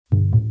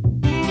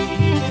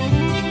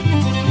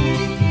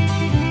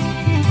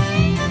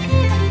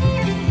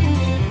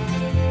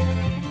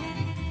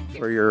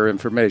For your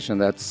information,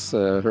 that's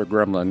her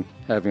gremlin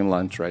having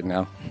lunch right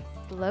now.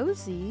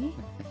 Losey.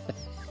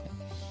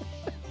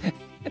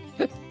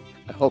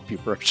 I hope you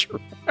brush her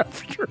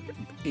after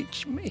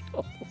each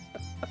meal.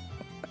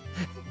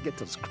 Get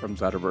those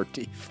crumbs out of her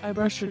teeth. I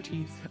brush her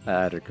teeth.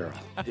 Atta girl.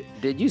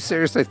 Did you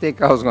seriously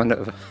think I was going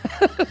to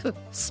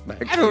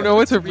smack you? I don't know.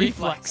 It's a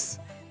reflex.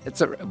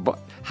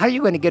 How are you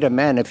going to get a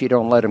man if you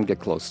don't let him get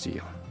close to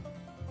you?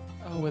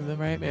 Oh, when the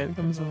right man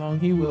comes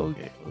along, he will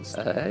get close.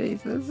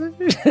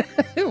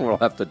 We'll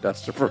have to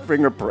dust her for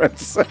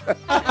fingerprints.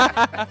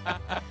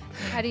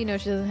 How do you know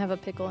she doesn't have a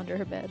pickle under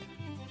her bed?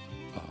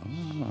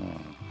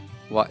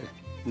 Why?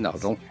 No,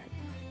 don't.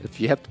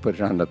 If you have to put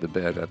it under the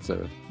bed, that's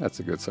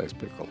a good sized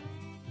pickle.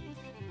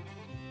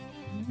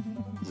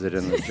 Is it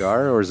in the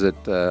jar or is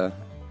it?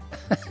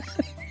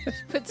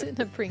 Puts it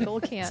in a Pringle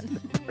can.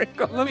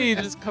 Let me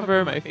just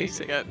cover my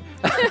face again.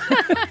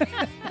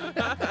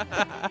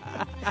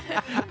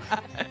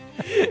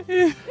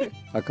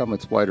 How come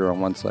it's whiter on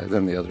one side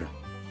than the other?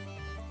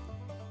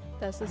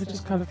 That's the I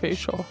just got a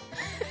facial.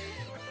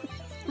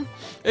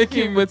 It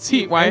came with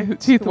teeth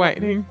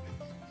whitening.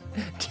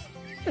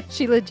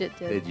 She legit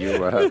did. Did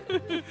you?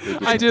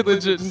 I did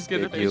legit just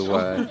get a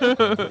facial.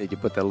 Did you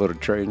put that little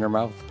tray in your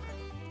mouth?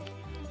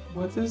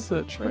 What is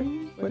a tray?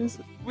 What is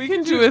it? We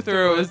can do a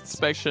thorough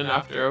inspection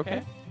after,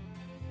 okay?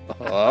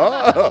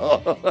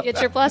 Oh. Get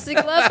your plastic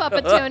glove,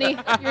 Papa Tony.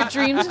 Your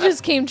dreams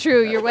just came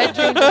true. Your wet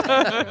dreams.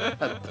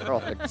 Thorough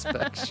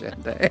inspection.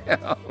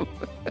 Damn.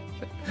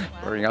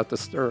 Wearing out the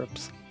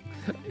stirrups.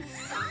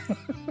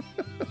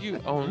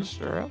 You own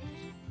stirrups?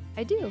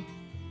 I do.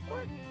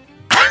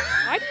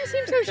 Why do you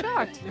seem so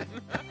shocked?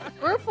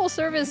 We're a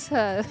full-service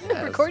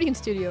recording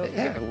studio.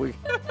 Yeah,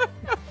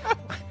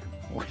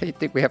 Why do you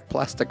think we have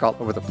plastic all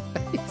over the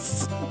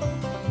place?